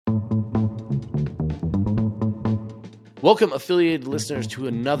Welcome, affiliated listeners, to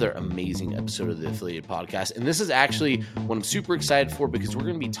another amazing episode of the Affiliated Podcast. And this is actually what I'm super excited for because we're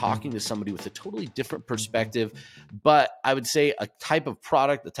going to be talking to somebody with a totally different perspective, but I would say a type of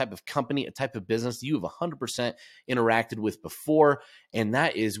product, a type of company, a type of business you have 100% interacted with before. And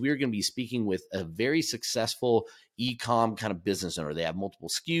that is, we're going to be speaking with a very successful Ecom kind of business owner. They have multiple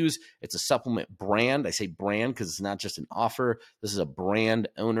SKUs. It's a supplement brand. I say brand because it's not just an offer. This is a brand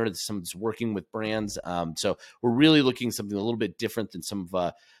owner. This is someone that's working with brands. So we're really looking something a little bit different than some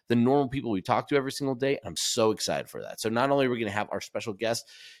of the normal people we talk to every single day. I'm so excited for that. So not only are we going to have our special guest,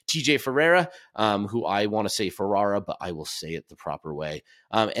 TJ Ferrara, who I want to say Ferrara, but I will say it the proper way.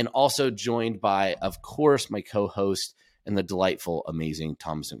 And also joined by, of course, my co-host and the delightful, amazing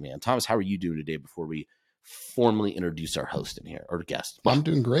Thomas McMahon. Thomas, how are you doing today before we formally introduce our host in here or guest? I'm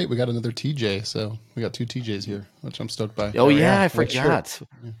doing great. We got another TJ, so we got two TJs here, which I'm stoked by. Oh yeah, I forgot.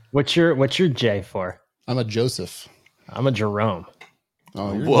 What's your J for? I'm a Joseph. I'm a Jerome.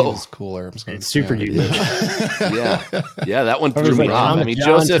 Oh, your name is cooler. It's super unique. yeah, that one threw me off. I mean,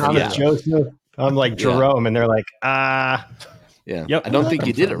 John, Joseph. Yeah. Joseph. I'm like Jerome, and they're like, Yeah. Yep. I don't think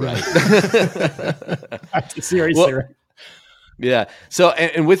you did it right. Seriously, right. Yeah. So,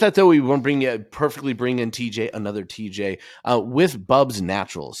 and with that though, we want to perfectly bring in TJ, another TJ, with Bubs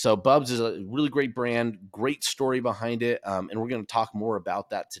Naturals. So Bubs is a really great brand, great story behind it. And we're going to talk more about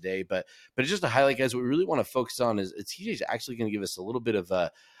that today, but just to highlight, guys, what we really want to focus on is TJ is actually going to give us a little bit of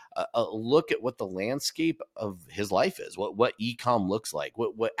a look at what the landscape of his life is, what Ecom looks like,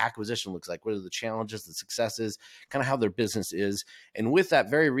 what acquisition looks like, what are the challenges, the successes, kind of how their business is. And with that,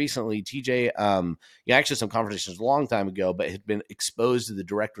 very recently, TJ, actually some conversations a long time ago, but had been exposed to the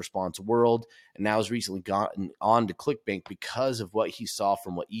direct response world and now has recently gotten on to ClickBank because of what he saw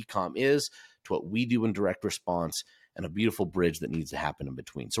from what Ecom is to what we do in direct response, and a beautiful bridge that needs to happen in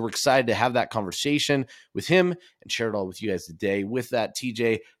between. So we're excited to have that conversation with him and share it all with you guys today. With that,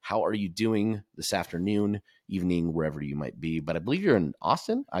 TJ, how are you doing this afternoon, evening, wherever you might be? But I believe you're in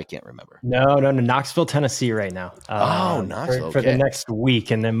Austin. I can't remember. No, Knoxville, Tennessee right now. Knoxville. For the next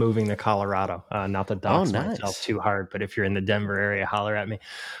week, and then moving to Colorado. Not to dox myself too hard, but if you're in the Denver area, holler at me.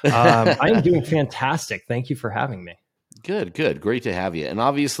 I am doing fantastic. Thank you for having me. Good. Great to have you. And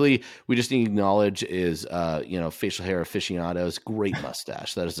obviously, we just need to acknowledge is, facial hair aficionados, great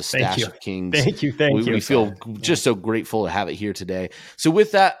mustache. That is a stash of kings. Thank you. We feel just so grateful to have it here today. So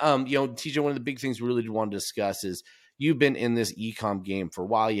with that, TJ, one of the big things we really want to discuss is you've been in this Ecom game for a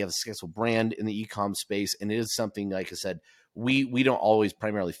while. You have a successful brand in the Ecom space, and it is something, like I said, we don't always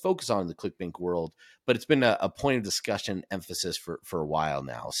primarily focus on in the ClickBank world, but it's been a point of discussion emphasis for a while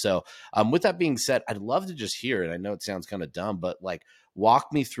now. So with that being said, I'd love to just hear it. I know it sounds kind of dumb, but like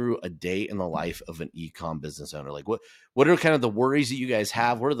walk me through a day in the life of an Ecom business owner. Like what are kind of the worries that you guys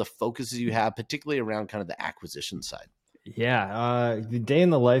have? What are the focuses you have, particularly around kind of the acquisition side? Yeah, the day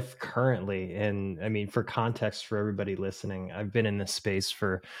in the life currently, and I mean, for context for everybody listening, I've been in this space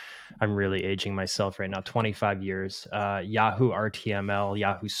I'm really aging myself right now, 25 years. Yahoo RTML,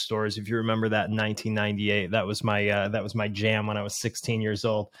 Yahoo Stores. If you remember that in 1998, that was my jam when I was 16 years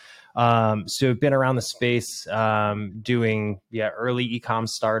old. So I've been around the space, doing early ecom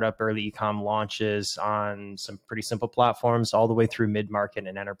startup, early ecom launches on some pretty simple platforms all the way through mid-market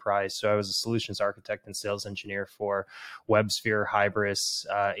and enterprise. So I was a solutions architect and sales engineer for WebSphere, Hybris,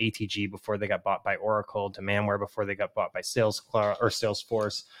 ATG before they got bought by Oracle, Demandware before they got bought by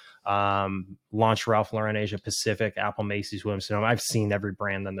Salesforce. Launch Ralph Lauren Asia Pacific, Apple, Macy's, Williams-Sonoma. I've seen every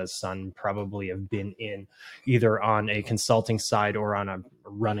brand under the sun, probably have been in either on a consulting side or on a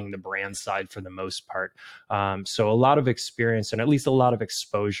running the brand side for the most part. So a lot of experience and at least a lot of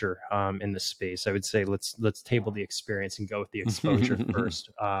exposure in the space. I would say let's table the experience and go with the exposure first.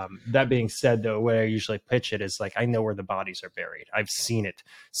 That being said, though, way I usually pitch it is like, I know where the bodies are buried. I've seen it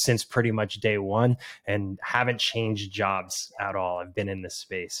since pretty much day one and haven't changed jobs at all. I've been in this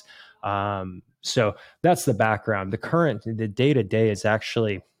space. So that's the background. The day-to-day is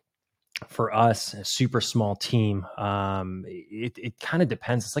actually, for us, a super small team. It kind of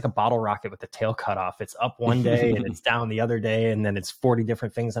depends. It's like a bottle rocket with the tail cut off. It's up one day and it's down the other day, and then it's 40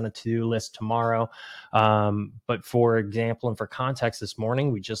 different things on a to-do list tomorrow. But for example, and for context, this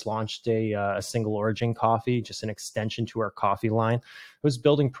morning, we just launched a single origin coffee, just an extension to our coffee line. I was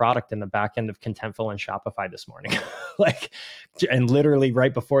building product in the back end of Contentful and Shopify this morning, and literally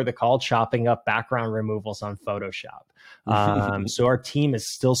right before the call, chopping up background removals on Photoshop. So our team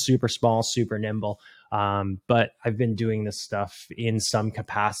is still super small, super nimble. But I've been doing this stuff in some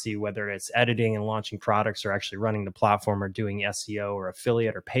capacity, whether it's editing and launching products or actually running the platform or doing SEO or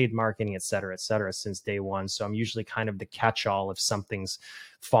affiliate or paid marketing, et cetera, since day one. So I'm usually kind of the catch-all if something's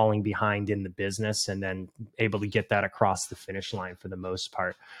falling behind in the business and then able to get that across the finish line for the most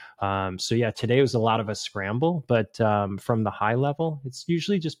part. So yeah, today was a lot of a scramble, but from the high level, it's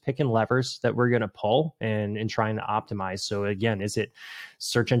usually just picking levers that we're going to pull and trying to optimize. So again, is it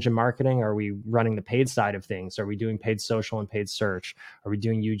search engine marketing? Are we running the paid side of things? Are we doing paid social and paid search? Are we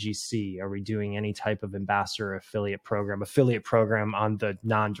doing UGC? Are we doing any type of ambassador affiliate program on the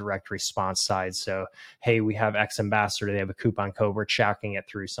non-direct response side? So, hey, we have X ambassador, they have a coupon code, we're tracking it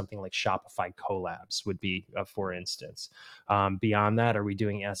through something like Shopify collabs would be, for instance. Beyond that, are we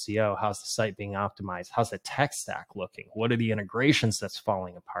doing SEO? How's the site being optimized? How's the tech stack looking? What are the integrations that's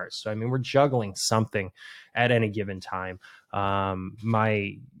falling apart? So, I mean, we're juggling something at any given time.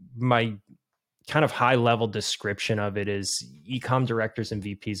 My kind of high level description of it is ecom directors and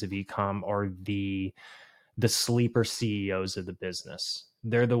VPs of ecom are the sleeper CEOs of the business.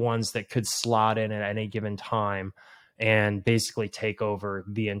 They're the ones that could slot in at any given time and basically take over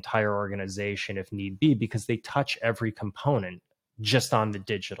the entire organization if need be, because they touch every component just on the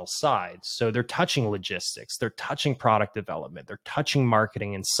digital side. So they're touching logistics, they're touching product development, they're touching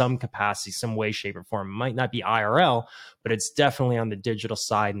marketing in some capacity, some way, shape, or form. It might not be IRL, but it's definitely on the digital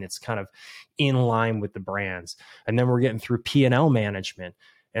side, and it's kind of in line with the brands. And then we're getting through P&L management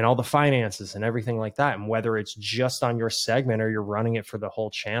and all the finances and everything like that. And whether it's just on your segment or you're running it for the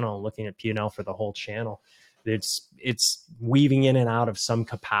whole channel, looking at P&L for the whole channel, it's weaving in and out of some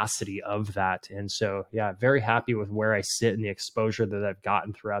capacity of that. And so, yeah, very happy with where I sit and the exposure that I've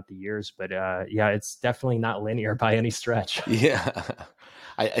gotten throughout the years. But yeah, it's definitely not linear by any stretch. Yeah.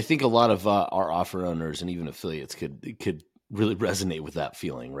 I think a lot of our offer owners and even affiliates could really resonate with that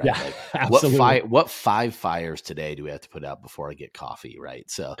feeling, right? Yeah, Like absolutely. what 5 fires today do we have to put out before I get coffee, right?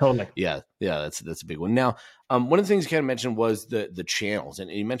 So Totally. yeah, that's a big one. Now, one of the things you kind of mentioned was the channels,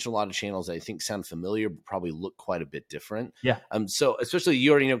 and you mentioned a lot of channels that I think sound familiar, but probably look quite a bit different. Yeah. So especially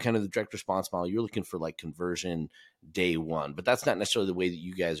you already know kind of the direct response model. You're looking for like conversion day one, but that's not necessarily the way that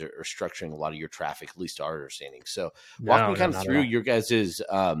you guys are structuring a lot of your traffic, at least to our understanding. So walk me kind of through your guys's,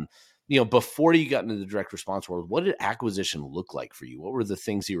 before you got into the direct response world, what did acquisition look like for you? What were the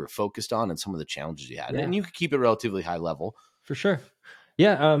things you were focused on and some of the challenges you had? Yeah. And you could keep it relatively high level. For sure.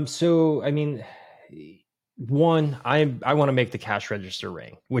 Yeah. So, I mean, one, I want to make the cash register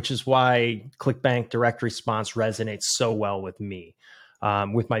ring, which is why ClickBank direct response resonates so well with me.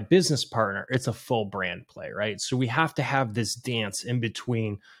 With my business partner, it's a full brand play, right? So we have to have this dance in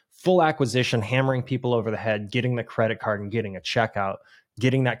between full acquisition, hammering people over the head, getting the credit card and getting a checkout,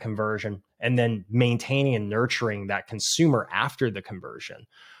 getting that conversion, and then maintaining and nurturing that consumer after the conversion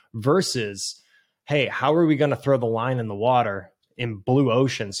versus, hey, how are we going to throw the line in the water in blue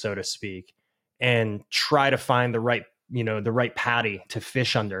ocean, so to speak, and try to find the right patty to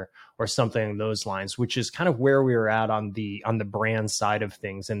fish under or something along those lines, which is kind of where we were at on the brand side of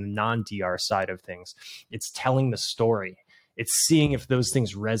things and the non-DR side of things. It's telling the story. It's seeing if those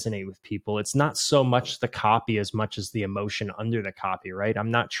things resonate with people. It's not so much the copy as much as the emotion under the copy, right? I'm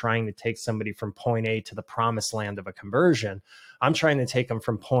not trying to take somebody from point A to the promised land of a conversion. I'm trying to take them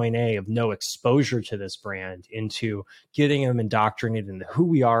from point A of no exposure to this brand into getting them indoctrinated into who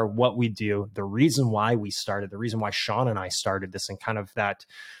we are, what we do, the reason why we started, the reason why Sean and I started this, and kind of that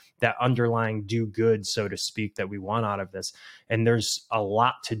underlying do good, so to speak, that we want out of this. And there's a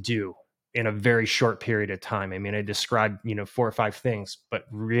lot to do in a very short period of time. I mean, I described, 4 or 5 things, but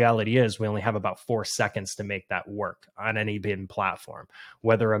reality is we only have about 4 seconds to make that work on any given platform,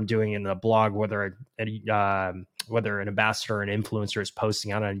 whether I'm doing it in a blog, whether an ambassador or an influencer is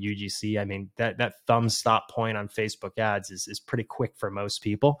posting out on UGC. I mean, that thumb stop point on Facebook ads is pretty quick for most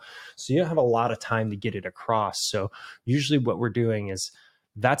people. So you don't have a lot of time to get it across. So usually what we're doing is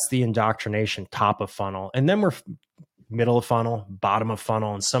that's the indoctrination, top of funnel. And then we're middle of funnel, bottom of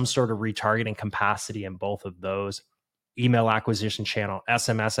funnel, and some sort of retargeting capacity in both of those. Email acquisition channel,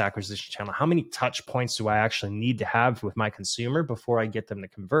 SMS acquisition channel. How many touch points do I actually need to have with my consumer before I get them to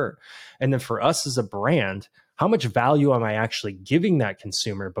convert? And then for us as a brand, how much value am I actually giving that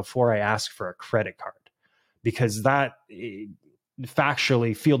consumer before I ask for a credit card? Because that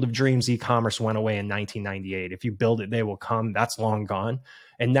factually, Field of Dreams e-commerce went away in 1998. If you build it, they will come. That's long gone.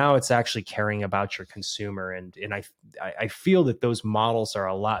 And now it's actually caring about your consumer. And I feel that those models are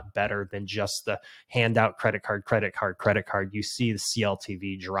a lot better than just the handout credit card. You see the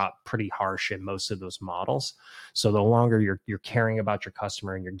CLTV drop pretty harsh in most of those models. So the longer you're caring about your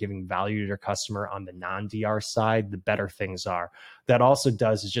customer and you're giving value to your customer on the non-DR side, the better things are. That also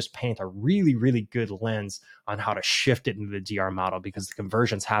does is just paint a really, really good lens on how to shift it into the DR model, because the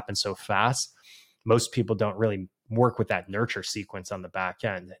conversions happen so fast. Most people don't really work with that nurture sequence on the back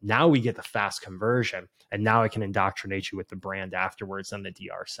end. Now we get the fast conversion, and now I can indoctrinate you with the brand afterwards on the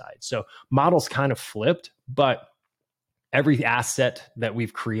DR side. So models kind of flipped, but every asset that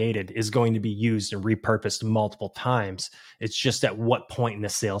we've created is going to be used and repurposed multiple times. It's just at what point in the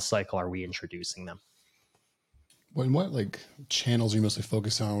sales cycle are we introducing them? What like channels are you mostly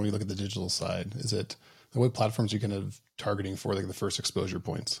focused on when you look at the digital side? Is it what platforms are you kind of targeting for like the first exposure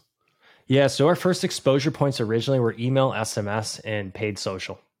points? Yeah, so our first exposure points originally were email, SMS, and paid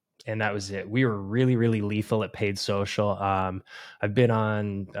social. And that was it. We were really, really lethal at paid social. I've been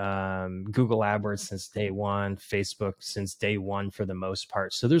on Google AdWords since day one, Facebook since day one for the most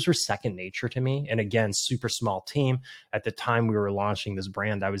part. So those were second nature to me. And again, super small team. At the time we were launching this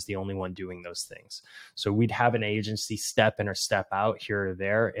brand, I was the only one doing those things. So we'd have an agency step in or step out here or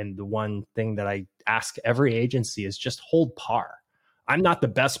there. And the one thing that I ask every agency is just hold par. I'm not the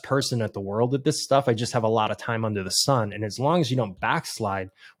best person at the world at this stuff. I just have a lot of time under the sun. And as long as you don't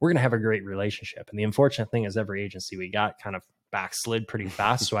backslide, we're going to have a great relationship. And the unfortunate thing is every agency we got kind of backslid pretty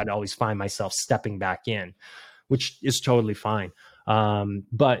fast. So I'd always find myself stepping back in, which is totally fine.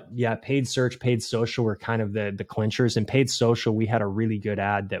 But yeah, paid search, paid social were kind of the clinchers. And paid social, we had a really good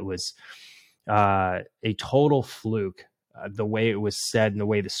ad that was a total fluke. The way it was said and the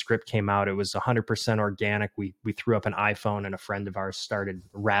way the script came out, it was 100% organic. We threw up an iPhone and a friend of ours started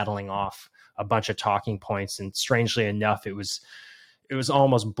rattling off a bunch of talking points. And strangely enough, it was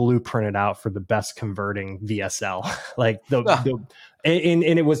almost blueprinted out for the best converting VSL. Like and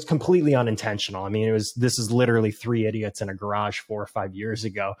it was completely unintentional. I mean, this is literally three idiots in a garage 4 or 5 years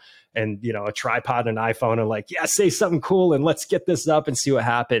ago, and a tripod and an iPhone, and like, yeah, say something cool and let's get this up and see what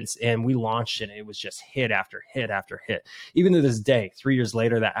happens. And we launched it, and it was just hit after hit after hit. Even to this day, 3 years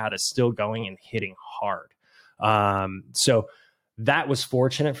later, that ad is still going and hitting hard. So that was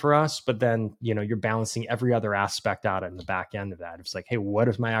fortunate for us, but then, you're balancing every other aspect out in the back end of that. It's like, hey, what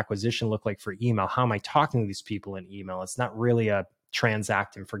does my acquisition look like for email? How am I talking to these people in email? It's not really a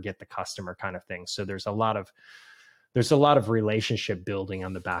transact and forget the customer kind of thing. So there's a lot of relationship building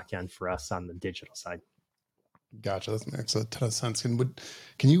on the back end for us on the digital side. Gotcha. That makes a ton of sense.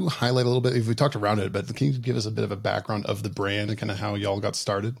 Can you highlight a little bit, if we talked around it, but can you give us a bit of a background of the brand and kind of how y'all got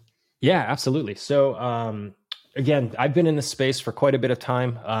started? Yeah, absolutely. So, again, I've been in this space for quite a bit of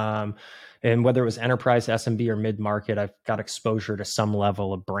time. And whether it was enterprise, SMB, or mid-market, I've got exposure to some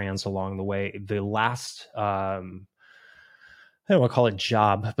level of brands along the way. The last, I don't want to call it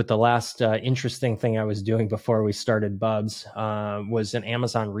job, but the last interesting thing I was doing before we started Bubs was an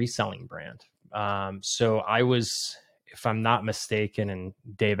Amazon reselling brand. So I was, if I'm not mistaken, and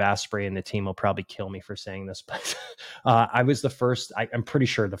Dave Asprey and the team will probably kill me for saying this, but I was the first, I'm pretty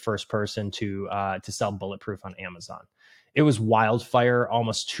sure the first person to sell Bulletproof on Amazon. It was wildfire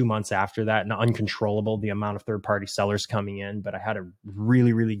almost 2 months after that, and uncontrollable, the amount of third-party sellers coming in. But I had a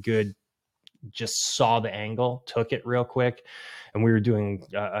really, really good, just saw the angle, took it real quick. And we were doing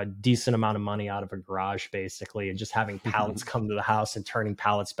a decent amount of money out of a garage, basically, and just having pallets come to the house and turning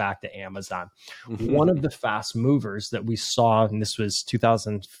pallets back to Amazon. One of the fast movers that we saw, and this was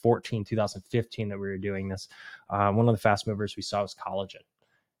 2014, 2015 that we were doing this, one of the fast movers we saw was collagen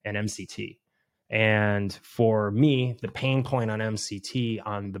and MCT. And for me, the pain point on MCT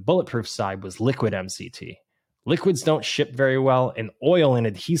on the Bulletproof side was liquid MCT. Liquids don't ship very well, and oil and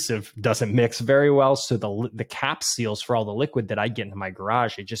adhesive doesn't mix very well. So the cap seals for all the liquid that I get into my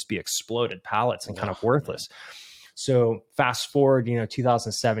garage, it'd just be exploded pallets and kind of worthless. So fast forward,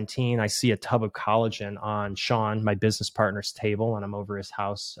 2017, I see a tub of collagen on Sean, my business partner's table, and I'm over his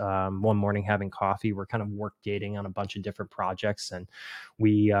house one morning having coffee. We're kind of work dating on a bunch of different projects, and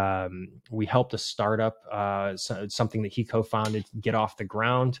we helped a startup, something that he co-founded, get off the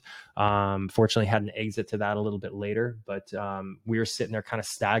ground. Fortunately, had an exit to that a little bit later, but we were sitting there kind of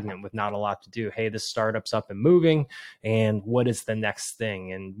stagnant with not a lot to do. Hey, this startup's up and moving, and what is the next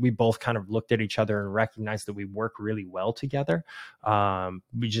thing? And we both kind of looked at each other and recognized that we work really well together.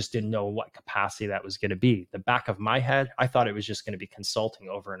 We just didn't know what capacity that was going to be. The back of my head, I thought it was just going to be consulting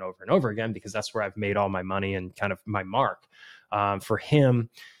over and over and over again, because that's where I've made all my money and kind of my mark. For him,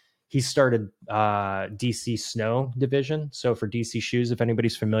 he started DC Snow division. So for DC Shoes, if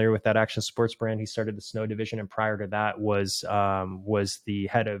anybody's familiar with that action sports brand, he started the Snow division, and prior to that was the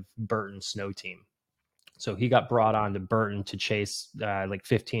head of Burton Snow team. So he got brought on to Burton to chase like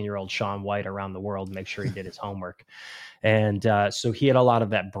 15-year-old Shaun White around the world, make sure he did his homework. And so he had a lot of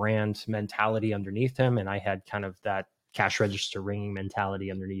that brand mentality underneath him, and I had kind of that cash register ringing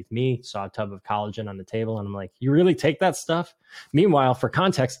mentality underneath me, saw a tub of collagen on the table, and I'm like, you really take that stuff? Meanwhile, for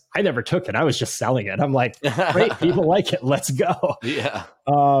context, I never took it. I was just selling it. I'm like, great, people like it. Let's go. Yeah.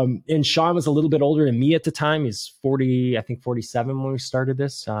 And Sean was a little bit older than me at the time. He's 40, I think 47 when we started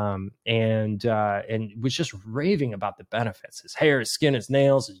this. And was just raving about the benefits, his hair, his skin, his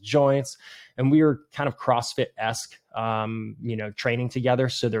nails, his joints. And we were kind of CrossFit-esque, training together.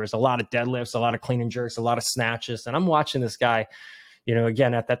 So there was a lot of deadlifts, a lot of clean and jerks, a lot of snatches. And I'm watching this guy,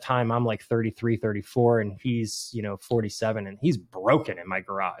 again, at that time, I'm like 33, 34, and he's, 47, and he's broken in my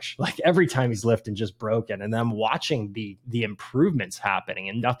garage. Like every time he's lifting, just broken. And I'm watching the improvements happening,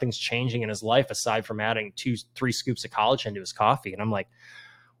 and nothing's changing in his life aside from adding 2-3 scoops of collagen into his coffee. And I'm like,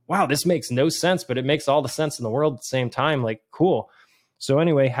 wow, this makes no sense, but it makes all the sense in the world at the same time. Like, cool. So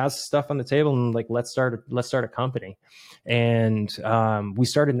anyway, has stuff on the table and like, let's start a company. And we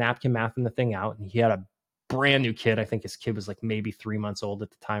started napkin mathing the thing out, and he had a brand new kid. I think his kid was like maybe 3 months old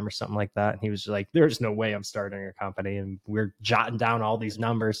at the time or something like that. And he was like, there's no way I'm starting a company. And we're jotting down all these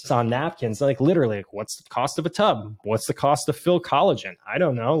numbers on napkins, like literally, like, what's the cost of a tub? What's the cost of fill collagen? I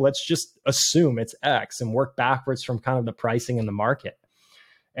don't know. Let's just assume it's X and work backwards from kind of the pricing in the market.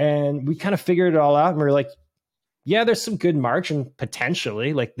 And we kind of figured it all out, and we were like, yeah, there's some good margin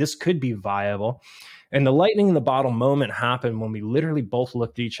potentially. Like this could be viable. And the lightning in the bottle moment happened when we literally both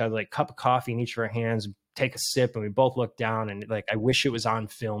looked at each other, like cup of coffee in each of our hands, take a sip, and we both looked down, and like, I wish it was on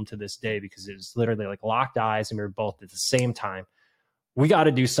film to this day, because it was literally like locked eyes, and we were both at the same time. We got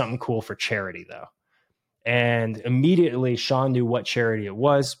to do something cool for charity though. And immediately Sean knew what charity it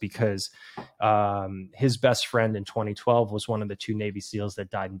was, because his best friend in 2012 was one of the 2 Navy SEALs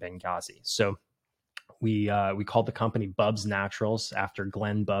that died in Benghazi. So we called the company Bubs Naturals after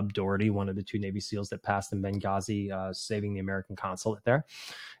Glenn Bub Doherty, one of the 2 Navy SEALs that passed in Benghazi, saving the American consulate there.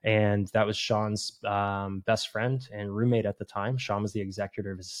 And that was Sean's best friend and roommate at the time. Sean was the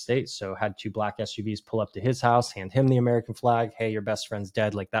executor of his estate, so had 2 black SUVs pull up to his house, hand him the American flag. Hey, your best friend's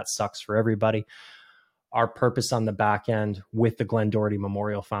dead. Like, that sucks for everybody. Our purpose on the back end with the Glenn Doherty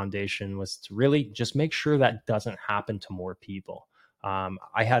Memorial Foundation was to really just make sure that doesn't happen to more people.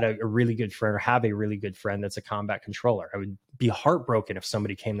 I had a really good friend, or have a really good friend, that's a combat controller. I would be heartbroken if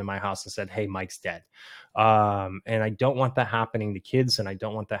somebody came to my house and said, hey, Mike's dead. And I don't want that happening to kids, and I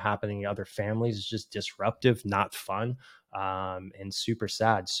don't want that happening to other families. It's just disruptive, not fun, and super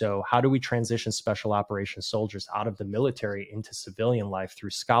sad. So how do we transition special operations soldiers out of the military into civilian life through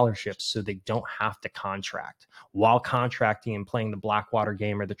scholarships, so they don't have to contract? While contracting and playing the Blackwater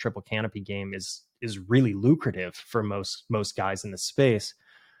game or the Triple Canopy game is really lucrative for most guys in the space,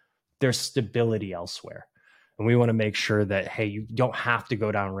 there's stability elsewhere. And we want to make sure that, hey, you don't have to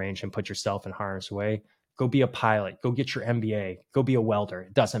go down range and put yourself in harm's way. Go be a pilot, go get your MBA, go be a welder.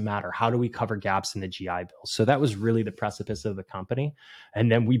 It doesn't matter. How do we cover gaps in the GI Bill? So that was really the precipice of the company.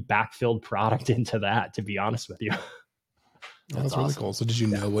 And then we backfilled product into that, to be honest with you. That's awesome. Really cool. So did you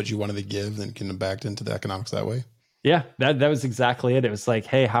know what you wanted to give, and kind of backed into the economics that way? Yeah, that was exactly it. It was like,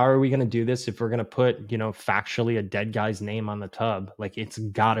 hey, how are we going to do this if we're going to put, factually a dead guy's name on the tub? Like, it's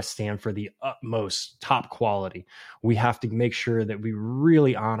got to stand for the utmost top quality. We have to make sure that we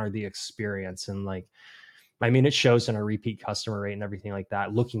really honor the experience. And like, I mean, it shows in our repeat customer rate and everything like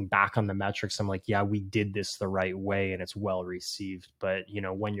that. Looking back on the metrics, I'm like, yeah, we did this the right way and it's well received. But,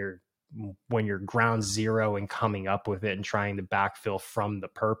 when you're ground zero and coming up with it and trying to backfill from the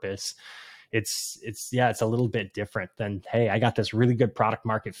purpose, it's a little bit different than, hey, I got this really good product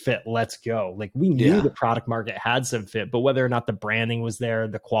market fit, let's go. Like, we knew the product market had some fit, but whether or not the branding was there,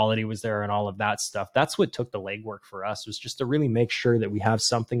 the quality was there, and all of that stuff, that's what took the legwork for us, was just to really make sure that we have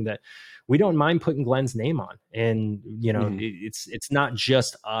something that we don't mind putting Glenn's name on. And it's not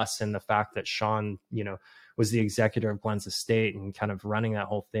just us and the fact that Sean was the executor of Glenn's estate and kind of running that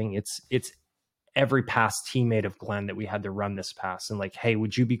whole thing. It's every past teammate of Glenn that we had to run this past, and like, hey,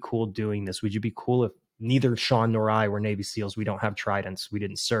 would you be cool doing this? Would you be cool if neither Sean nor I were Navy SEALs? We don't have tridents. We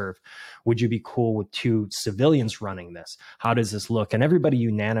didn't serve. Would you be cool with 2 civilians running this? How does this look? And everybody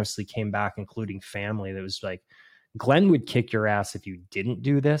unanimously came back, including family, that was like, Glenn would kick your ass if you didn't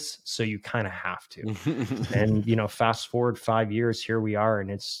do this. So you kind of have to. And, fast forward 5 years, here we are. And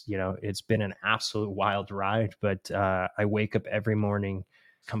it's been an absolute wild ride, but I wake up every morning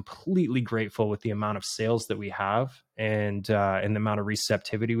completely grateful with the amount of sales that we have, and the amount of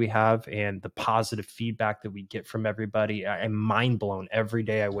receptivity we have, and the positive feedback that we get from everybody. I'm mind blown every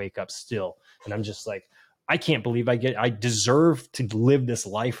day I wake up still. And I'm just like, I can't believe I deserve to live this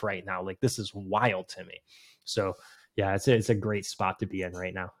life right now. Like, this is wild to me. So yeah, it's a great spot to be in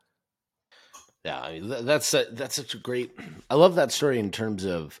right now. Yeah. I mean, that's such a great, I love that story in terms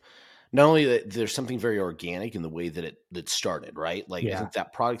of not only that there's something very organic in the way that started, right? Like I Yeah, think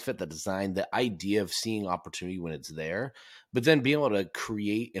that product fit, that design, the idea of seeing opportunity when it's there, but then being able to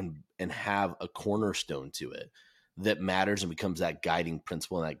create and have a cornerstone to it that matters and becomes that guiding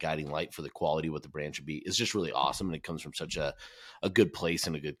principle and that guiding light for the quality of what the brand should be is just really awesome. And it comes from such a good place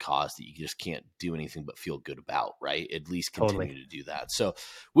and a good cause that you just can't do anything but feel good about, right? At least totally. continue to do that. So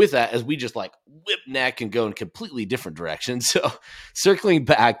with that, as we just like whip neck and go in completely different directions. So circling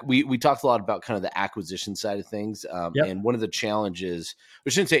back, we talked a lot about kind of the acquisition side of things. Yep. And one of the challenges,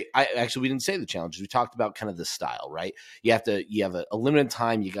 we shouldn't say, we didn't say the challenges. We talked about kind of the style, right? You have a limited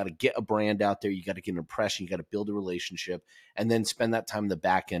time. You got to get a brand out there. You got to get an impression. You got to build a relationship and then spend that time in the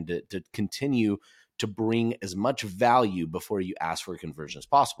back end to continue to bring as much value before you ask for a conversion as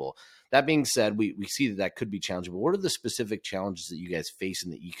possible. That being said, we see that could be challenging, but what are the specific challenges that you guys face in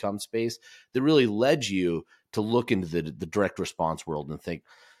the e-com space that really led you to look into the direct response world and think,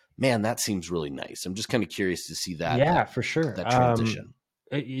 man, that seems really nice? I'm just kind of curious to see that, Yeah, for sure. that transition.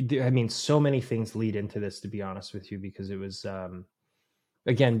 I mean, so many things lead into this, to be honest with you, because it was,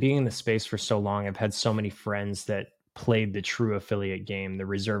 again, being in the space for so long, I've had so many friends that played the true affiliate game, the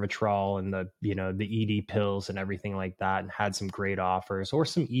resveratrol and the ED pills and everything like that, and had some great offers or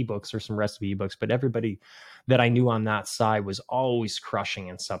some ebooks or some recipe ebooks. But everybody that I knew on that side was always crushing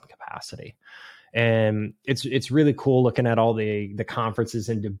in some capacity. And it's really cool looking at all the conferences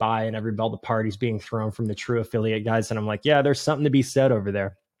in Dubai and all the parties being thrown from the true affiliate guys. And I'm like, yeah, there's something to be said over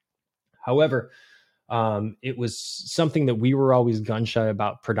there. However, it was something that we were always gun shy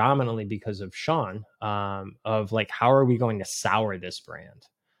about, predominantly because of Sean, of like, how are we going to sour this brand?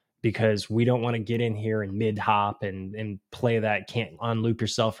 Because we don't want to get in here and mid hop and play that can't unloop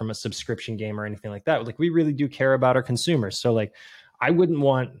yourself from a subscription game or anything like that. Like, we really do care about our consumers. So like, I wouldn't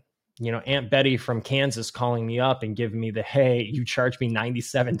want, Aunt Betty from Kansas calling me up and giving me hey, you charged me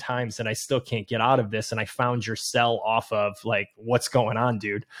 97 times and I still can't get out of this. And I found your cell off of, like, what's going on,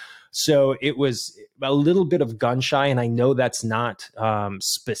 dude? So it was a little bit of gun shy. And I know that's not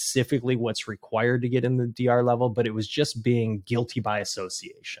specifically what's required to get in the DR level, but it was just being guilty by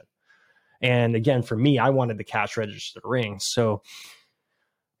association. And again, for me, I wanted the cash register to ring. So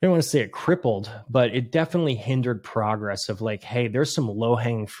I don't want to say it crippled, but it definitely hindered progress of like, hey, there's some low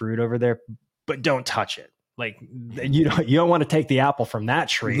hanging fruit over there, but don't touch it. Like, you don't want to take the apple from that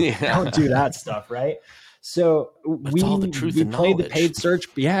tree. Yeah. Don't do that stuff. Right. So It's all the truth and played the knowledge. paid search.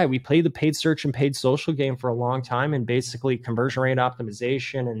 Yeah. We played the paid search and paid social game for a long time, and basically conversion rate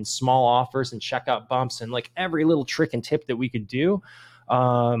optimization and small offers and checkout bumps and like every little trick and tip that we could do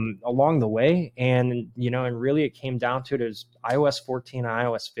along the way. And, and really it came down to it as iOS 14 and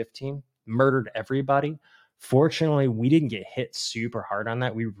iOS 15 murdered everybody. Fortunately, we didn't get hit super hard on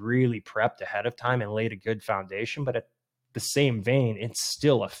that. We really prepped ahead of time and laid a good foundation, but at the same vein, it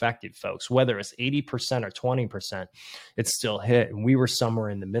still affected folks, whether it's 80% or 20%, it still hit. And we were somewhere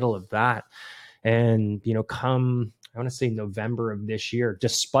in the middle of that. And, come, I want to say November of this year,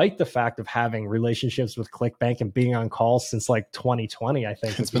 despite the fact of having relationships with ClickBank and being on calls since like 2020, I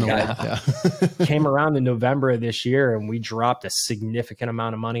think It's been a while. Yeah. came around in November of this year, and we dropped a significant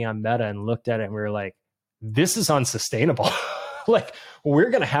amount of money on Meta and looked at it and we were like, this is unsustainable. Like, we're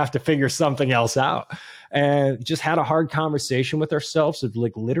going to have to figure something else out. And just had a hard conversation with ourselves of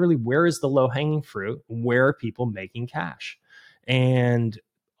like, literally, where is the low hanging fruit? Where are people making cash? And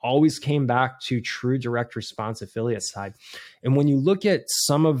always came back to true direct response affiliate side. And when you look at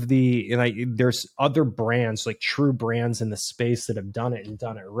some of there's other brands, like true brands in the space that have done it and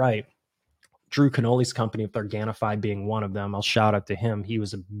done it right. Drew Canoli's company with Organifi being one of them. I'll shout out to him. He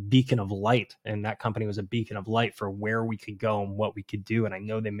was a beacon of light, and that company was a beacon of light for where we could go and what we could do. And I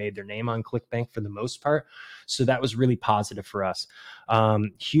know they made their name on ClickBank for the most part. So that was really positive for us.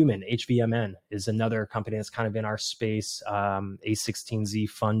 Human, HVMN, is another company that's kind of in our space, A16Z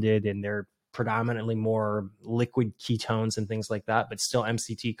funded, and they're predominantly more liquid ketones and things like that, but still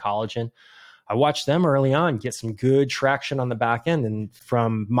MCT collagen. I watched them early on get some good traction on the back end. And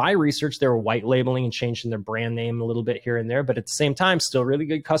from my research, they were white labeling and changing their brand name a little bit here and there. But at the same time, still really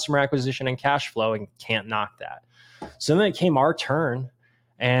good customer acquisition and cash flow, and can't knock that. So then it came our turn.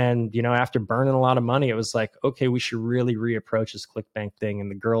 And, after burning a lot of money, it was like, okay, we should really reapproach this ClickBank thing. And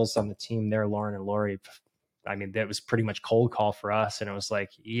the girls on the team there, Lauren and Lori, I mean, that was pretty much cold call for us. And it was like,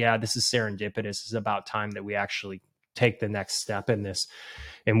 yeah, this is serendipitous. It's about time that we actually take the next step in this.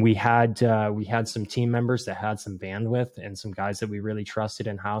 And we had some team members that had some bandwidth and some guys that we really trusted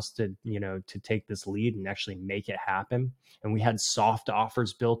in house to take this lead and actually make it happen. And we had soft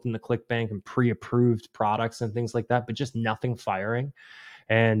offers built in the ClickBank and pre-approved products and things like that, but just nothing firing.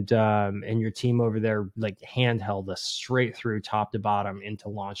 and your team over there like handheld us straight through top to bottom into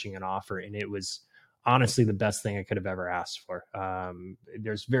launching an offer. And it was honestly the best thing I could have ever asked for.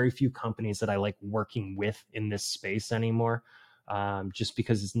 There's very few companies that I like working with in this space anymore, just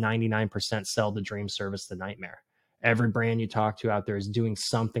because it's 99% sell the dream, service the nightmare. Every brand you talk to out there is doing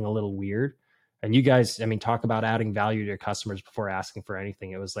something a little weird. And you guys, I mean, talk about adding value to your customers before asking for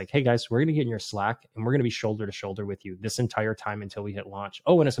anything. It was like, hey guys, we're going to get in your Slack and we're going to be shoulder to shoulder with you this entire time until we hit launch.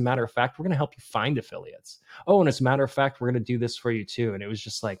 Oh, and as a matter of fact, we're going to help you find affiliates. Oh, and as a matter of fact, we're going to do this for you too. And it was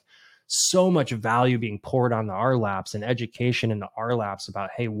just like so much value being poured onto our laps and education into our laps about,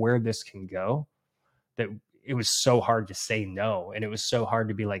 hey, where this can go, that it was so hard to say no. And it was so hard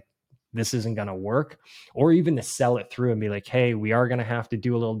to be like, this isn't going to work, or even to sell it through and be like, hey, we are going to have to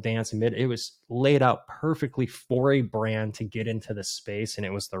do a little dance amid. It was laid out perfectly for a brand to get into the space, and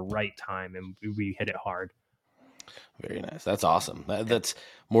it was the right time, and we hit it hard. Very nice. That's awesome. That's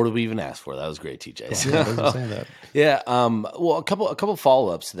more than we even asked for. That was great, TJ. Yeah, I was saying that. Yeah. Well, a couple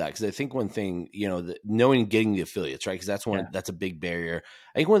follow-ups to that, because I think one thing, knowing getting the affiliates, right? Because that's a big barrier.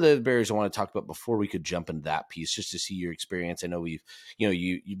 I think one of the other barriers I want to talk about before we could jump into that piece, just to see your experience. I know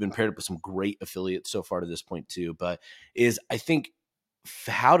you've been paired up with some great affiliates so far to this point too, but is I think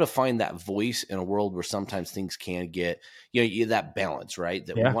how to find that voice in a world where sometimes things can get, that balance, right?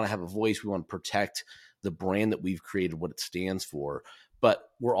 That we want to have a voice, we want to protect the brand that we've created, what it stands for, but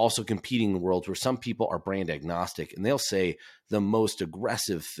we're also competing in worlds where some people are brand agnostic and they'll say the most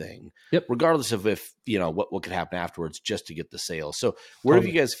aggressive thing, regardless of if, what could happen afterwards, just to get the sale. So where have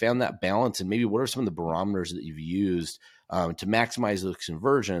you guys found that balance, and maybe what are some of the barometers that you've used to maximize those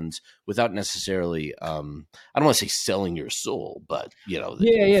conversions without necessarily, I don't want to say selling your soul, but for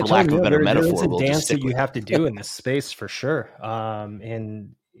lack of a better metaphor, there's a dance that you have to do in this space for sure.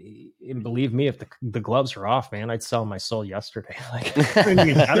 And believe me, if the gloves are off, man, I'd sell my soul yesterday. Like, I don't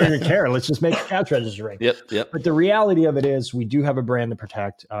even care. Let's just make a cash register ring. Yep. But the reality of it is, we do have a brand to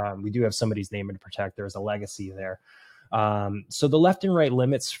protect. We do have somebody's name to protect. There's a legacy there. So the left and right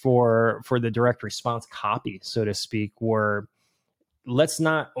limits for the direct response copy, so to speak, were, let's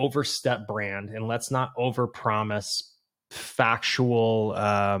not overstep brand and let's not overpromise factual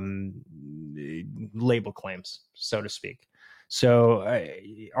label claims, so to speak. So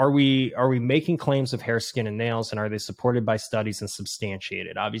are we making claims of hair, skin, and nails, and are they supported by studies and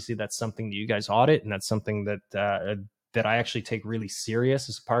substantiated? Obviously, that's something that you guys audit, and that's something that I actually take really serious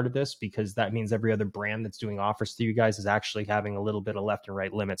as part of this, because that means every other brand that's doing offers to you guys is actually having a little bit of left and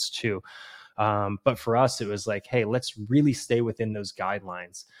right limits too. But for us, it was like, hey, let's really stay within those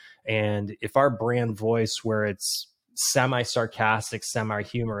guidelines. And if our brand voice, where it's semi-sarcastic,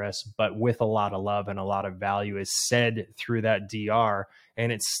 semi-humorous, but with a lot of love and a lot of value, is said through that DR,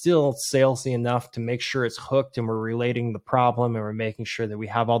 and it's still salesy enough to make sure it's hooked, and we're relating the problem, and we're making sure that we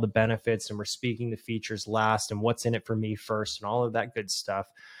have all the benefits, and we're speaking the features last, and what's in it for me first, and all of that good stuff,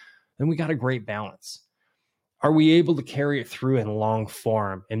 then we got a great balance. Are we able to carry it through in long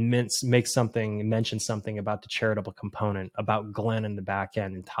form and mention something about the charitable component, about Glenn in the back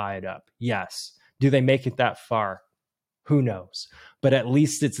end, and tie it up? Yes. Do they make it that far? Who knows? But at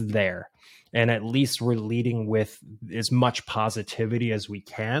least it's there. And at least we're leading with as much positivity as we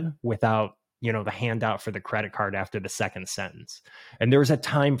can without, the handout for the credit card after the second sentence. And there's a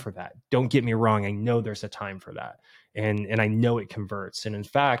time for that. Don't get me wrong. I know there's a time for that. And I know it converts. And in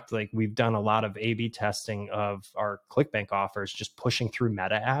fact, like, we've done a lot of A/B testing of our ClickBank offers, just pushing through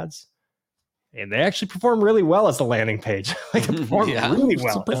meta ads. And they actually perform really well as a landing page. Like, they perform really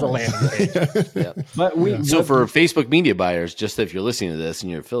well as a landing page. But for Facebook media buyers, just if you're listening to this and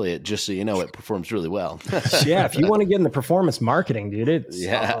you're an affiliate, just so you know, it performs really well. If you want to get into performance marketing, dude,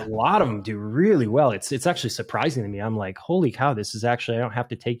 a lot of them do really well. It's actually surprising to me. I'm like, holy cow, this is actually, I don't have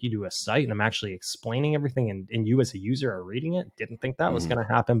to take you to a site, and I'm actually explaining everything, and you as a user are reading it. Didn't think that was going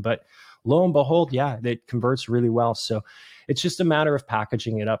to happen, but lo and behold, it converts really well. So it's just a matter of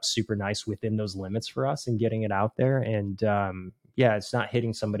packaging it up super nice within those limits for us and getting it out there. And it's not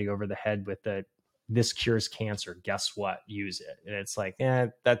hitting somebody over the head with this cures cancer. Guess what? Use it. And it's like,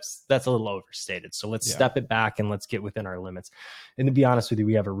 that's a little overstated. So let's step it back and let's get within our limits. And to be honest with you,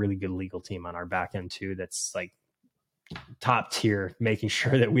 we have a really good legal team on our back end too. That's like top tier, making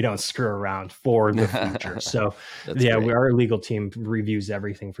sure that we don't screw around for the future. So our legal team reviews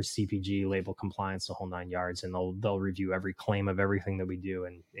everything for CPG, label compliance, the whole 9 yards, and they'll review every claim of everything that we do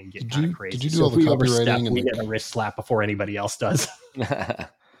and get kind of crazy. Did you do all the copywriting? We get a wrist slap before anybody else does.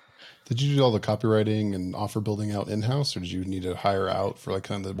 Did you do all the copywriting and offer building out in-house, or did you need to hire out for like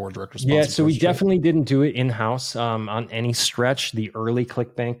kind of the more direct Yeah, response so we approach to it? definitely didn't do it in-house on any stretch. The early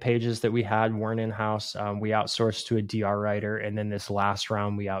ClickBank pages that we had weren't in-house. We outsourced to a DR writer, and then this last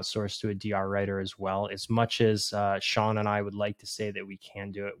round we outsourced to a DR writer as well. As much as Sean and I would like to say that we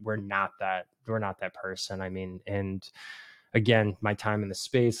can do it, we're not that. We're not that person. I mean, and again, my time in the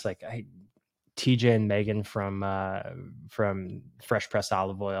space, like TJ and Megan from Fresh Press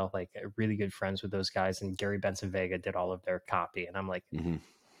Olive Oil, like really good friends with those guys, and Gary Benson Vega did all of their copy, and I'm like. Mm-hmm.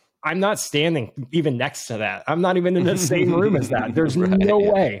 I'm not standing even next to that. I'm not even in the same room as that. There's Right, no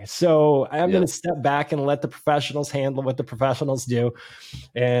yeah. way. So I'm Yeah. going to step back and let the professionals handle what the professionals do.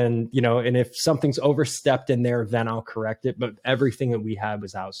 And, and if something's overstepped in there, then I'll correct it. But everything that we had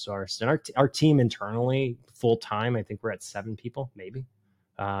was outsourced. And our team internally, full time, I think we're at 7 people, maybe.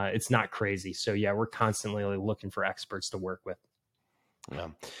 It's not crazy. So yeah, we're constantly looking for experts to work with. Yeah.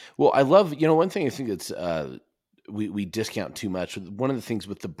 Well, I love, one thing I think it's, we discount too much. One of the things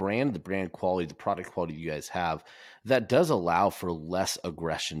with the brand quality, the product quality you guys have, that does allow for less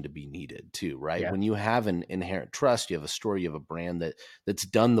aggression to be needed too, right? Yeah. When you have an inherent trust, you have a story, you have a brand that's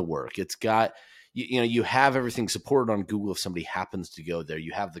done the work. It's got, you have everything supported on Google. If somebody happens to go there,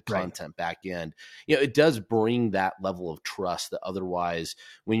 you have the content back end. It does bring that level of trust that otherwise,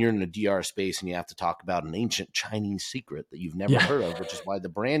 when you're in a DR space and you have to talk about an ancient Chinese secret that you've never heard of, which is why the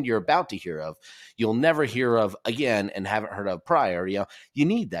brand you're about to hear of, you'll never hear of again and haven't heard of prior. You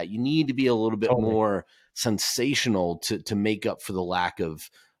need that. You need to be a little bit more sensational to make up for the lack of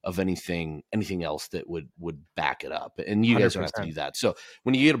anything else that would back it up. And you guys don't have to do that. So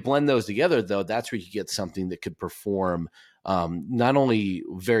when you get to blend those together, though, that's where you get something that could perform not only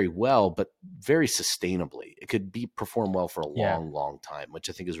very well, but very sustainably. It could perform well for a long time,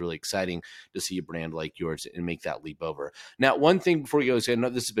 which I think is really exciting to see a brand like yours and make that leap over. Now, one thing before we go, I know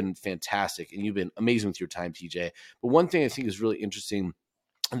this has been fantastic and you've been amazing with your time, TJ. But one thing I think is really interesting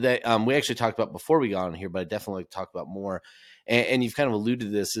that we actually talked about before we got on here, but I definitely like to talk about more. And you've kind of alluded to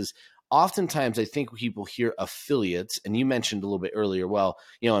this is oftentimes I think people hear affiliates, and you mentioned a little bit earlier, well,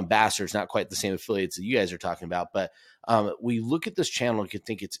 ambassadors, not quite the same affiliates that you guys are talking about, but we look at this channel and could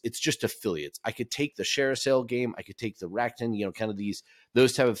think it's just affiliates. I could take the share sale game. I could take the Rakuten, kind of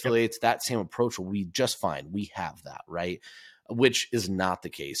those type of affiliates. That same approach will be just fine. We have that, right? Which is not the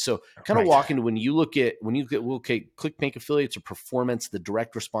case. So kind of walk into when you look at ClickBank affiliates or performance, the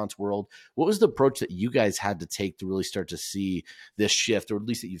direct response world, what was the approach that you guys had to take to really start to see this shift, or at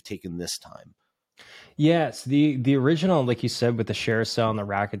least that you've taken this time? Yes, the original, like you said, with the share cell and the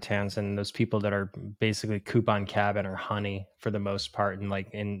Rakutens and those people that are basically coupon cabin or honey for the most part, and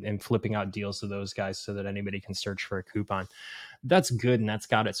and flipping out deals to those guys so that anybody can search for a coupon. That's good and that's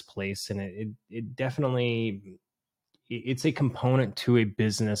got its place, and it definitely it's a component to a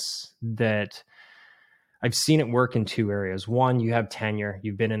business that I've seen it work in 2 areas. One, you have tenure,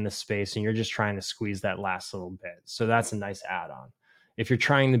 you've been in the space, and you're just trying to squeeze that last little bit. So that's a nice add-on. If you're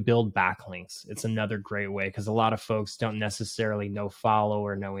trying to build backlinks, it's another great way because a lot of folks don't necessarily no follow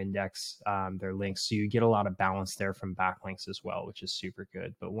or no index their links. So you get a lot of balance there from backlinks as well, which is super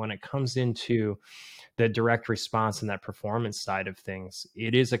good. But when it comes into the direct response and that performance side of things,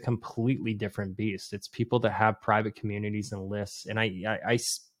 it is a completely different beast. It's people that have private communities and lists. And I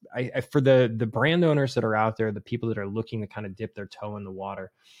for the brand owners that are out there, the people that are looking to kind of dip their toe in the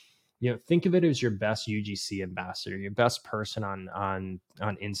water, think of it as your best UGC ambassador, your best person on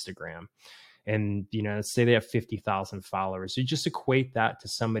Instagram. And, say they have 50,000 followers. You just equate that to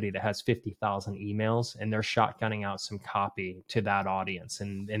somebody that has 50,000 emails and they're shotgunning out some copy to that audience.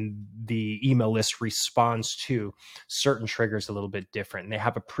 And the email list responds to certain triggers a little bit different. And they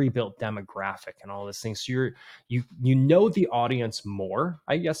have a pre-built demographic and all these things. So you know the audience more,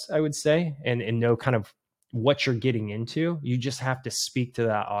 I guess I would say, and know kind of what you're getting into. You just have to speak to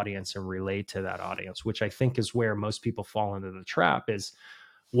that audience and relate to that audience, which I think is where most people fall into the trap is,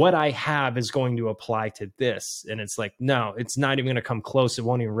 what I have is going to apply to this. And it's like, no, it's not even going to come close. It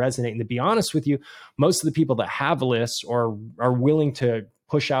won't even resonate. And to be honest with you, most of the people that have lists or are willing to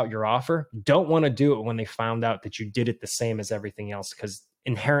push out your offer don't want to do it when they found out that you did it the same as everything else, because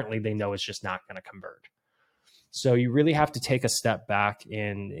inherently they know it's just not going to convert. So you really have to take a step back.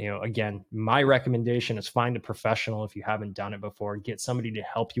 And, again, my recommendation is find a professional if you haven't done it before. Get somebody to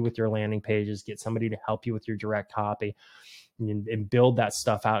help you with your landing pages, get somebody to help you with your direct copy, and build that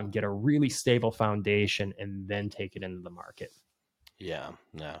stuff out and get a really stable foundation and then take it into the market. Yeah,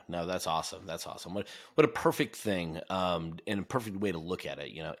 no, that's awesome. That's awesome. What a perfect thing, and a perfect way to look at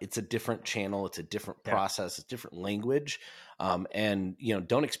it. It's a different channel, it's a different Yeah, process, it's different language, and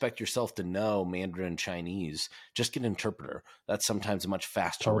don't expect yourself to know Mandarin Chinese. Just get an interpreter. That's sometimes a much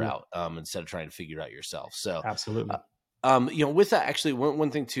faster totally. route, instead of trying to figure it out yourself. So, uh, Absolutely. with that, actually, one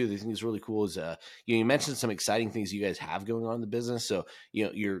thing too that I think is really cool is, you mentioned some exciting things you guys have going on in the business. So,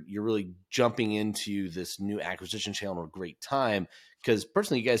 you're really jumping into this new acquisition channel at a great time, because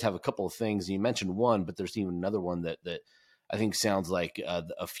personally, you guys have a couple of things. And you mentioned one, but there's even another one that I think sounds like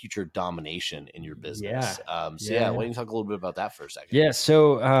a future domination in your Yeah. business. So Yeah. yeah, Yeah. why don't you talk a little bit about that for a second? Yeah,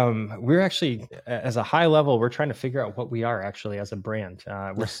 so we're actually, as a high level, we're trying to figure out what we are actually as a brand.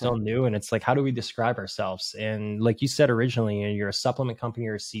 We're still new, and it's like, how do we describe ourselves? And like you said originally, you're a supplement company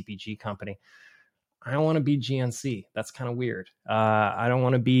or a CPG company. I don't want to be GNC. That's kind of weird. I don't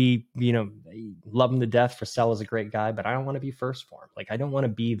want to be, love him to death for Sell is a great guy, but I don't want to be First Form. Like, I don't want to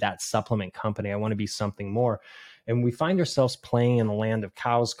be that supplement company. I want to be something more. And we find ourselves playing in the land of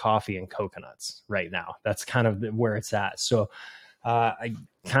cows, coffee, and coconuts right now. That's kind of where it's at. So I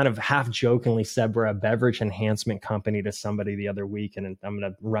kind of half jokingly said we're a beverage enhancement company to somebody the other week, and I'm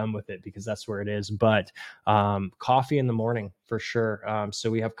going to run with it because that's where it is. But coffee in the morning for sure.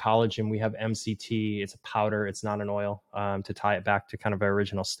 So we have collagen, we have MCT. It's a powder, it's not an oil, to tie it back to kind of our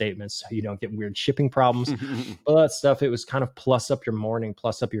original statements so you don't get weird shipping problems. All that stuff, it was kind of plus up your morning,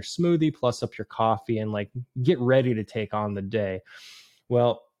 plus up your smoothie, plus up your coffee, and like get ready to take on the day.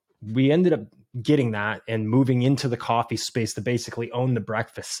 Well, we ended up getting that and moving into the coffee space to basically own the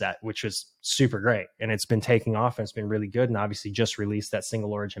breakfast set, which was super great. And it's been taking off and it's been really good. And obviously just released that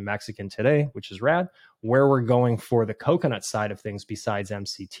single origin Mexican today, which is rad. Where we're going for the coconut side of things besides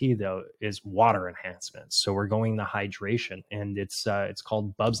MCT though is water enhancement. So we're going the hydration, and it's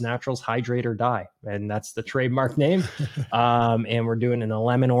called Bubs Naturals Hydrate or Die. And that's the trademark name. And we're doing in a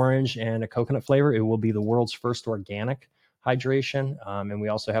lemon orange and a coconut flavor. It will be the world's first organic hydration. And we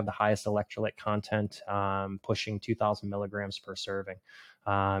also have the highest electrolyte content, pushing 2,000 milligrams per serving.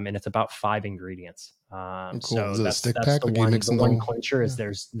 And it's about 5 ingredients. Oh, cool. So Is it a stick that's pack? Like you mix the in one the clincher is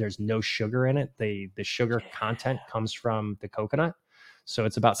yeah. there's no sugar in it. The sugar content comes from the coconut. So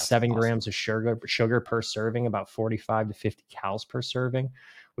it's about That's 7 awesome. grams of sugar per serving, about 45 to 50 calories per serving,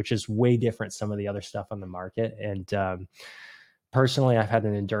 which is way different some of the other stuff on the market. And personally, I've had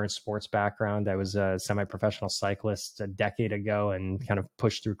an endurance sports background. I was a semi-professional cyclist a decade ago and kind of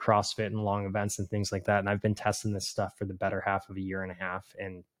pushed through CrossFit and long events and things like that. And I've been testing this stuff for the better half of a year and a half.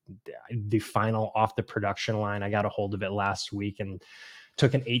 And the final off the production line, I got a hold of it last week and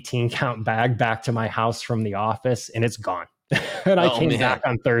took an 18 count bag back to my house from the office, and it's gone. And I came back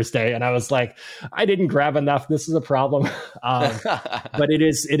on Thursday and I was like, I didn't grab enough. This is a problem. But it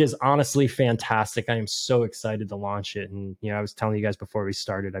is honestly fantastic. I am so excited to launch it. And, I was telling you guys before we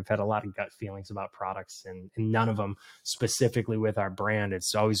started, I've had a lot of gut feelings about products, and none of them specifically with our brand.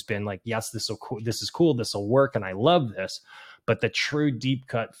 It's always been like, yes, this is cool. This will work. And I love this. But the true deep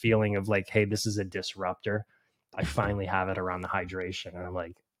cut feeling of like, hey, this is a disruptor. I finally have it around the hydration. And I'm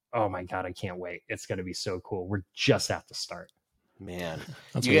like, oh my God, I can't wait. It's going to be so cool. We're just at the start. Man,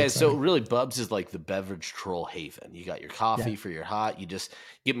 That's you really guys, so exciting. really Bubs is like the beverage troll haven. You got your coffee Yeah. for your hot. You just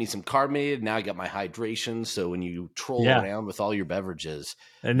give me some carbonated. Now I got my hydration. So when you troll Yeah. around with all your beverages,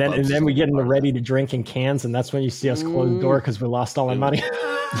 And Bubs is then we going to get be into part of that. ready to drink in cans. And that's when you see us close the door because we lost all our money.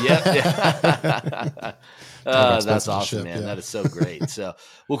 Yep. Talk about That's expensive to awesome, ship. man. Yeah. That is so great. So,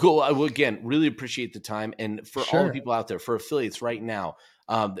 well, cool. Well, again, really appreciate the time. And for all the Sure. people out there, for affiliates right now,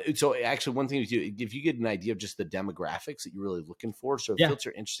 so actually one thing to do, if you get an idea of just the demographics that you're really looking for. So if Yeah. affiliates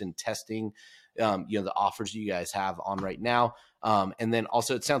are interested in testing, the offers you guys have on right now. And then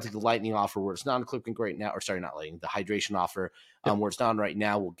also it sounds like the lightning offer where it's not a ClickLink right now, or sorry, not lightning, the hydration offer, where it's not on right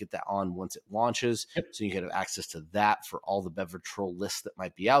now. We'll get that on once it launches. Yep. So you can have access to that for all the beverage troll lists that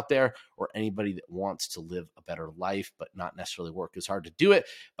might be out there, or anybody that wants to live a better life, but not necessarily work as hard to do it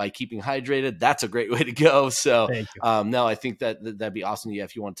by keeping hydrated. That's a great way to go. So Thank you. no, I think that'd be awesome. Yeah.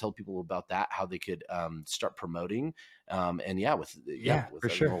 If you want to tell people about that, how they could start promoting. And For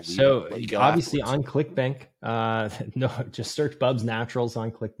sure. we'll So let you go obviously afterwards. on ClickBank, no, just search Bubs Naturals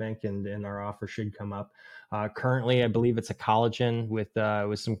on ClickBank and our offer should come up. Currently, I believe it's a collagen with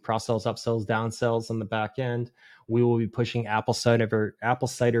some cross sells, upsells, downsells on the back end. We will be pushing apple cider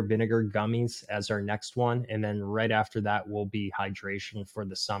vinegar gummies as our next one, and then right after that will be hydration for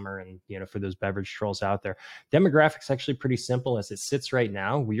the summer and for those beverage trolls out there. Demographics actually pretty simple as it sits right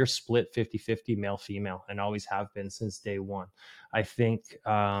now. We are split 50-50 male female and always have been since day one. I think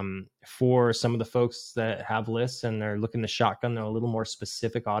for some of the folks that have lists and they're looking to shotgun a little more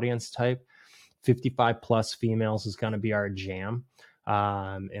specific audience type, 55 plus females is going to be our jam.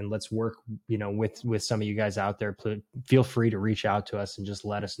 And let's work, with some of you guys out there. Feel free to reach out to us and just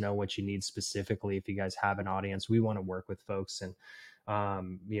let us know what you need specifically. If you guys have an audience, we want to work with folks. And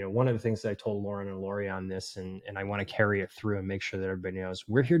one of the things that I told Lauren and Lori on this, and I want to carry it through and make sure that everybody knows,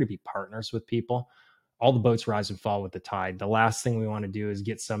 we're here to be partners with people. All the boats rise and fall with the tide. The last thing we want to do is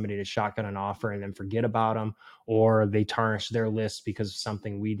get somebody to shotgun an offer and then forget about them, or they tarnish their list because of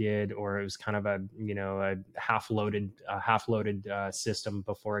something we did, or it was kind of a half-loaded system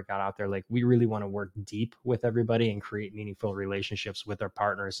before it got out there. Like, we really want to work deep with everybody and create meaningful relationships with our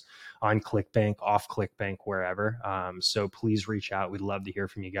partners on ClickBank, off ClickBank, wherever. So please reach out. We'd love to hear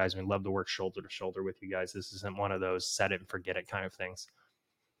from you guys. We'd love to work shoulder to shoulder with you guys. This isn't one of those set it and forget it kind of things.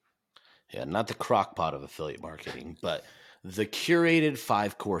 Yeah, not the crock pot of affiliate marketing, but the curated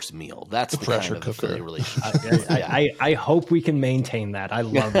 5-course meal. That's the pressure kind of cooker affiliate relationship. I hope we can maintain that. I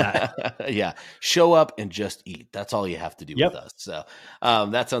love that. Yeah. Show up and just eat. That's all you have to do with us. So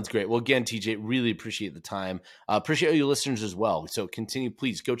that sounds great. Well, again, TJ, really appreciate the time. Appreciate all you listeners as well. So continue,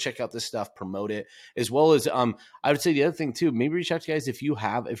 please go check out this stuff, promote it, as well as I would say the other thing too, maybe reach out to guys if you're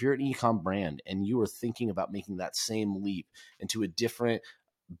an Ecom brand and you are thinking about making that same leap into a different,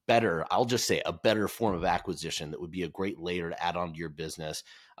 better, I'll just say a better form of acquisition that would be a great layer to add on to your business.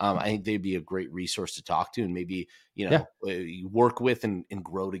 I think they'd be a great resource to talk to and maybe, work with and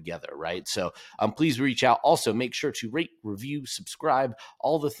grow together. Right. So please reach out. Also, make sure to rate, review, subscribe,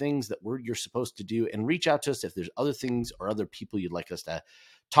 all the things that you're supposed to do, and reach out to us if there's other things or other people you'd like us to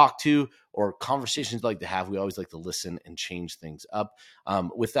talk to or conversations you'd like to have. We always like to listen and change things up.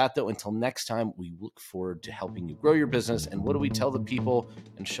 With that, though, until next time, we look forward to helping you grow your business. And what do we tell the people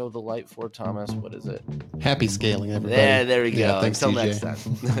and show the light for, Thomas? What is it? Happy scaling, everybody. There we go. Yeah, thanks, until TJ. next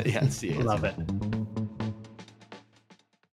time. Yeah, see you. Love it.